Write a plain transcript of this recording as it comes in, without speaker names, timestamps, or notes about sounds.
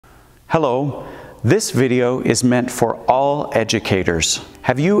Hello, this video is meant for all educators.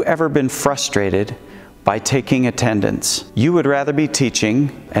 Have you ever been frustrated by taking attendance? You would rather be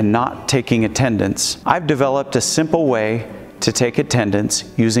teaching and not taking attendance. I've developed a simple way to take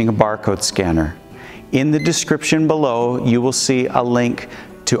attendance using a barcode scanner. In the description below, you will see a link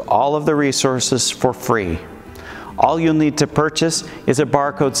to all of the resources for free. All you'll need to purchase is a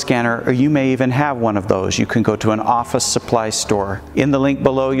barcode scanner, or you may even have one of those. You can go to an office supply store. In the link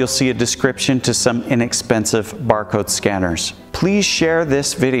below, you'll see a description to some inexpensive barcode scanners. Please share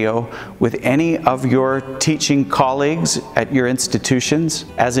this video with any of your teaching colleagues at your institutions,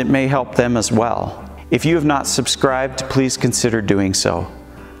 as it may help them as well. If you have not subscribed, please consider doing so.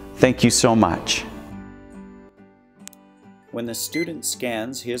 Thank you so much. When the student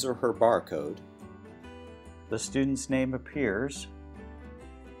scans his or her barcode, the student's name appears.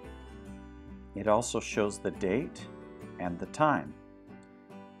 It also shows the date and the time.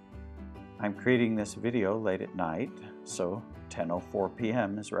 I'm creating this video late at night, so 10:04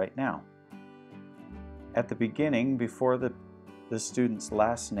 p.m. is right now. At the beginning, before the student's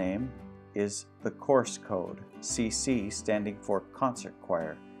last name, is the course code, CC, standing for concert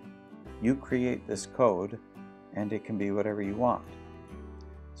choir. You create this code, and it can be whatever you want.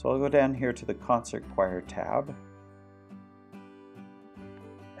 So I'll go down here to the Concert Choir tab.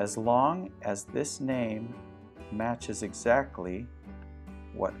 As long as this name matches exactly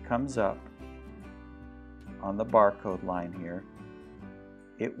what comes up on the barcode line here,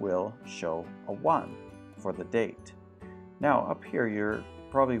 it will show a 1 for the date. Now up here you're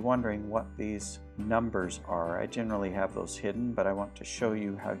probably wondering what these numbers are. I generally have those hidden, but I want to show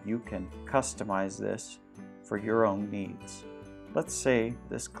you how you can customize this for your own needs. Let's say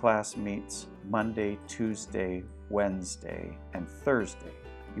this class meets Monday, Tuesday, Wednesday, and Thursday.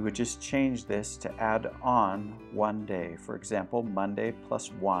 You would just change this to add on one day. For example, Monday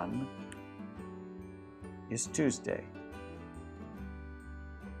plus 1 is Tuesday.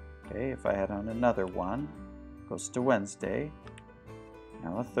 Okay, if I add on another 1, goes to Wednesday.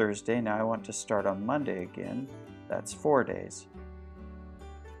 Now a Thursday. Now I want to start on Monday again. That's 4 days.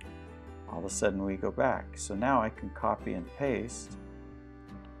 All of a sudden we go back. So now I can copy and paste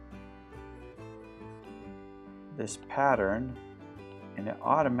this pattern, and it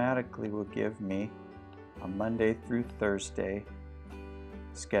automatically will give me a Monday through Thursday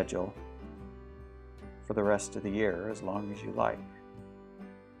schedule for the rest of the year, as long as you like.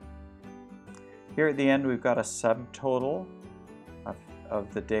 Here at the end we've got a subtotal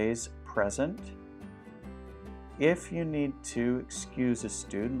of the days present. If you need to excuse a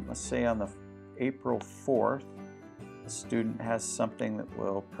student, let's say on the April 4th, a student has something that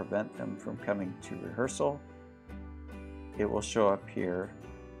will prevent them from coming to rehearsal, it will show up here.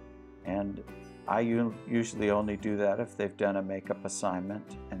 And I usually only do that if they've done a makeup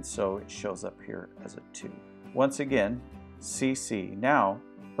assignment, and so it shows up here as a 2. Once again, CC. Now,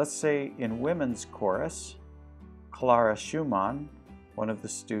 let's say in women's chorus, Clara Schumann, one of the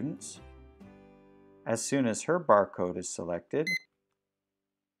students, as soon as her barcode is selected,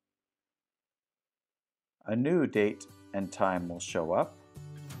 a new date and time will show up,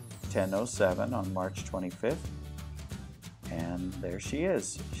 10:07 on March 25th, and there she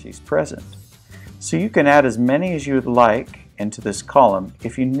is. She's present. So you can add as many as you'd like into this column.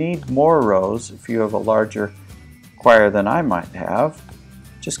 If you need more rows, if you have a larger choir than I might have,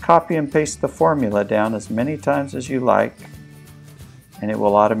 just copy and paste the formula down as many times as you like, and it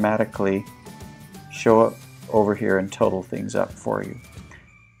will automatically show up over here and total things up for you.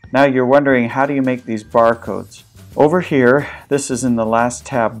 Now you're wondering, how do you make these barcodes? Over here, this is in the last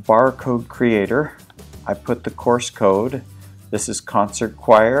tab, Barcode Creator. I put the course code. This is concert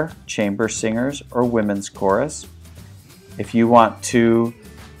choir, chamber singers, or women's chorus. If you want to,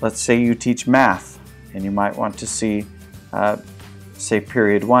 let's say you teach math, and you might want to see, say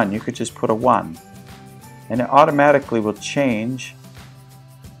period 1, you could just put a 1. And it automatically will change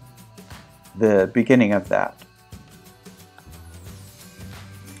the beginning of that.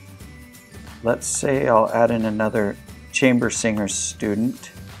 Let's say I'll add in another chamber singer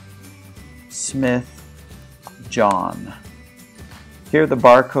student, Smith John. Here the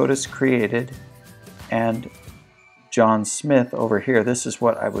barcode is created, and John Smith over here, this is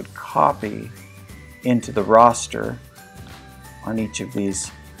what I would copy into the roster on each of these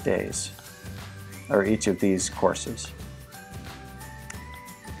days, or each of these courses.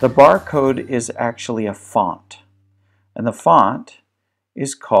 The barcode is actually a font, and the font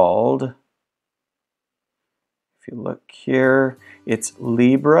is called, if you look here, it's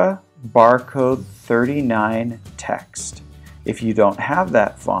Libra Barcode 39 Text. If you don't have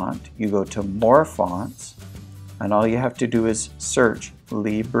that font, you go to More Fonts, and all you have to do is search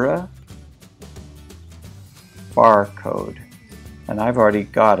Libra barcode. And I've already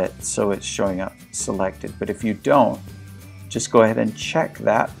got it, so it's showing up selected. But if you don't, just go ahead and check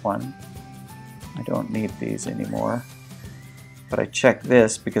that one. I don't need these anymore. But I check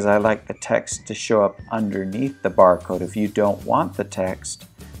this because I like the text to show up underneath the barcode. If you don't want the text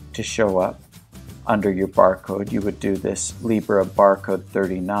to show up under your barcode, you would do this Libra barcode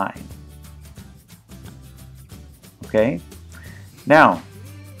 39. Okay? Now,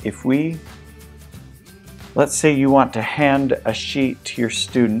 if let's say you want to hand a sheet to your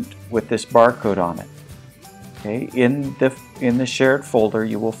student with this barcode on it. Okay? In the shared folder,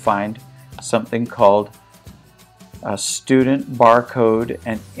 you will find something called a student barcode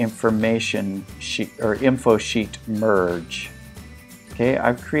and information sheet or info sheet merge. Okay,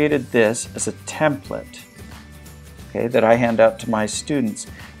 I've created this as a template, okay, that I hand out to my students,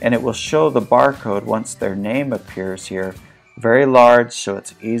 and it will show the barcode once their name appears here, very large, so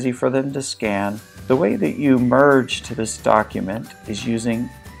it's easy for them to scan. The way that you merge to this document is using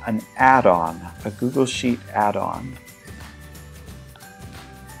an add-on, a Google Sheet add-on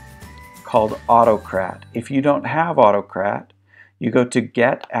called AutoCrat. If you don't have AutoCrat, you go to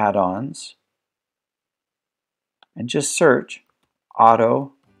Get Add-ons and just search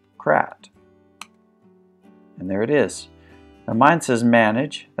AutoCrat. And there it is. Now mine says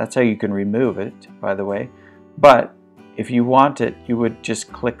Manage. That's how you can remove it, by the way. But if you want it, you would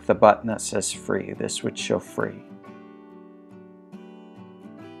just click the button that says Free. This would show free.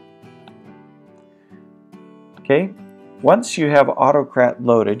 Okay. Once you have AutoCrat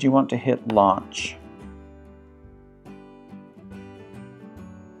loaded, you want to hit Launch.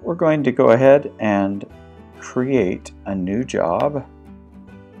 We're going to go ahead and create a new job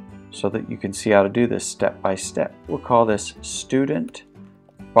so that you can see how to do this step by step. We'll call this Student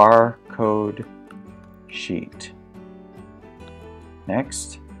Barcode Sheet.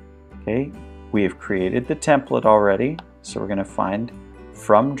 Next, okay, we have created the template already, so we're going to find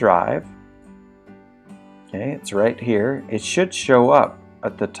From Drive. Okay, it's right here. It should show up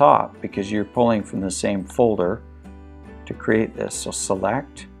at the top because you're pulling from the same folder to create this. So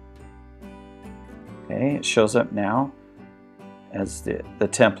select. Okay, it shows up now as the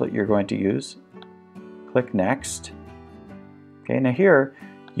template you're going to use. Click Next. Okay, now here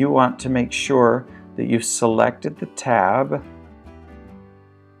you want to make sure that you've selected the tab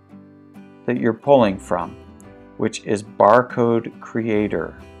that you're pulling from, which is Barcode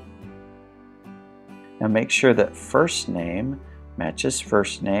Creator. Now make sure that first name matches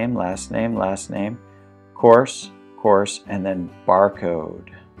first name, last name, course, and then barcode.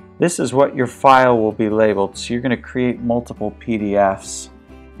 This is what your file will be labeled, so you're going to create multiple PDFs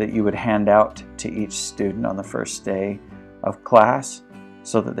that you would hand out to each student on the first day of class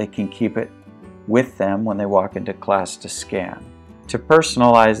so that they can keep it with them when they walk into class to scan. To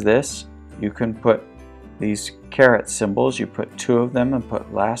personalize this, you can put these caret symbols. You put 2 of them and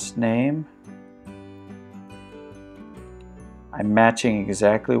put last name. I'm matching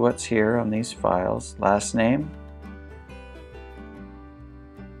exactly what's here on these files. Last name,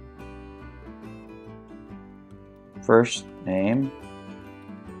 first name,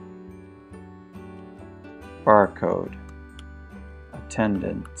 barcode,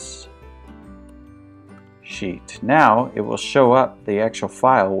 attendance sheet. Now it will show up, the actual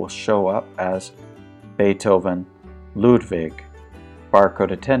file will show up as Beethoven Ludwig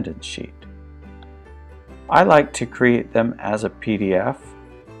barcode attendance sheet. I like to create them as a PDF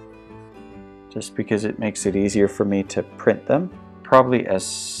just because it makes it easier for me to print them. Probably a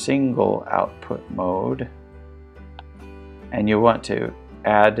single output mode. And you want to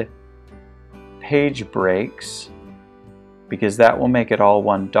add page breaks because that will make it all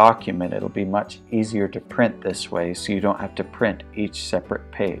one document. It'll be much easier to print this way so you don't have to print each separate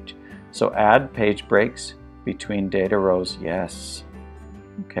page. So add page breaks between data rows, yes.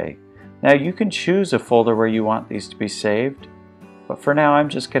 Okay. Now you can choose a folder where you want these to be saved, but for now I'm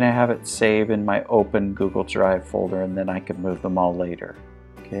just going to have it save in my open Google Drive folder and then I can move them all later.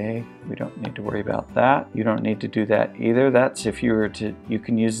 Okay, we don't need to worry about that. You don't need to do that either. That's if you were to, you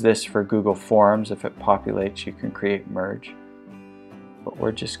can use this for Google Forms. If it populates, you can create merge. But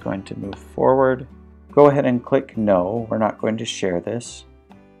we're just going to move forward. Go ahead and click No. We're not going to share this.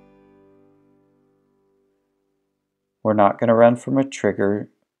 We're not going to run from a trigger.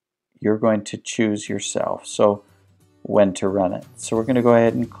 You're going to choose yourself, so when to run it. So we're going to go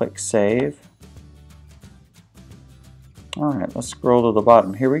ahead and click Save. Alright, let's scroll to the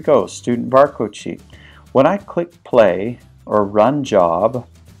bottom. Here we go, Student Barcode Sheet. When I click Play or Run Job,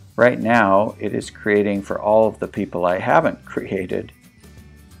 right now it is creating for all of the people I haven't created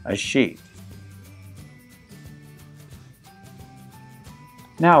a sheet.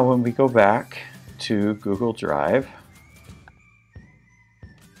 Now when we go back to Google Drive.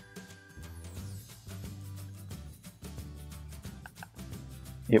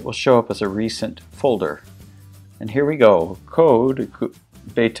 It will show up as a recent folder. And here we go. Code,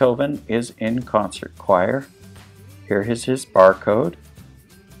 Beethoven is in concert choir. Here is his barcode.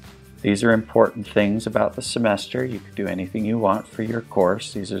 These are important things about the semester. You can do anything you want for your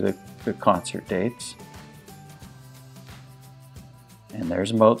course. These are the concert dates. And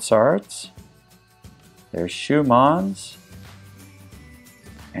there's Mozart's. There's Schumann's.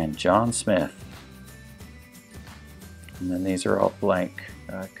 And John Smith. And then these are all blank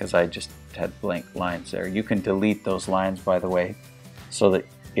because I just had blank lines there. You can delete those lines, by the way, so that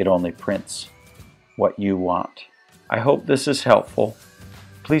it only prints what you want. I hope this is helpful.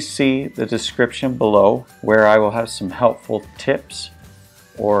 Please see the description below where I will have some helpful tips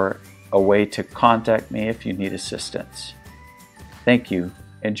or a way to contact me if you need assistance. Thank you.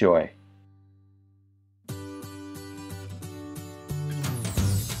 Enjoy.